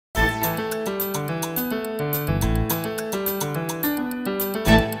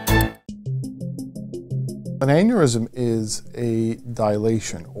An aneurysm is a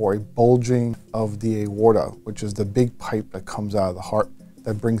dilation or a bulging of the aorta, which is the big pipe that comes out of the heart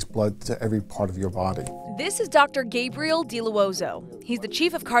that brings blood to every part of your body. This is Dr. Gabriele Luozzo. He's the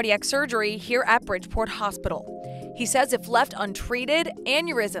chief of cardiac surgery here at Bridgeport Hospital. He says if left untreated,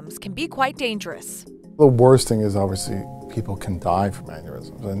 aneurysms can be quite dangerous. The worst thing is obviously people can die from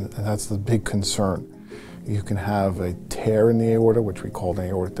aneurysms, and that's the big concern. You can have a tear in the aorta, which we call an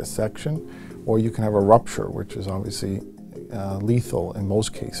aortic dissection, or you can have a rupture, which is obviously lethal in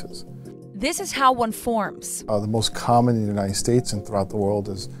most cases. This is how one forms. The most common in the United States and throughout the world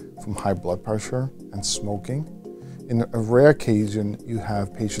is from high blood pressure and smoking. In a rare occasion, you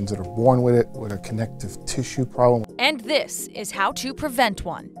have patients that are born with it, with a connective tissue problem. And this is how to prevent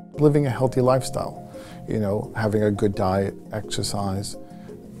one. Living a healthy lifestyle, having a good diet, exercise,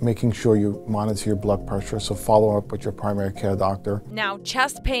 making sure you monitor your blood pressure, so follow up with your primary care doctor. Now,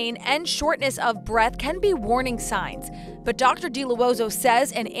 chest pain and shortness of breath can be warning signs, but Dr. Luozzo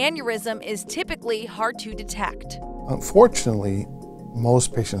says an aneurysm is typically hard to detect. Unfortunately,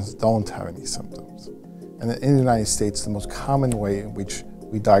 most patients don't have any symptoms. And in the United States, the most common way in which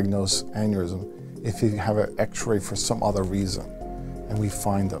we diagnose aneurysm if you have an x-ray for some other reason, and we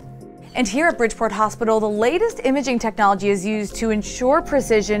find them. And here at Bridgeport Hospital, the latest imaging technology is used to ensure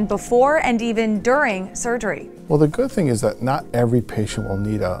precision before and even during surgery. Well, the good thing is that not every patient will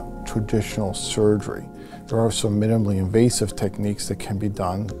need a traditional surgery. There are some minimally invasive techniques that can be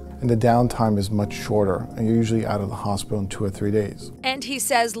done, and the downtime is much shorter, and you're usually out of the hospital in 2 or 3 days. And he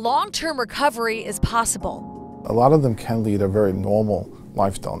says long-term recovery is possible. A lot of them can lead a very normal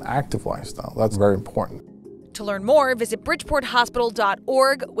lifestyle, an active lifestyle. That's very important. To learn more, visit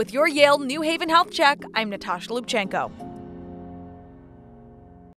bridgeporthospital.org. With your Yale New Haven Health Check, I'm Natasha Lubchenko.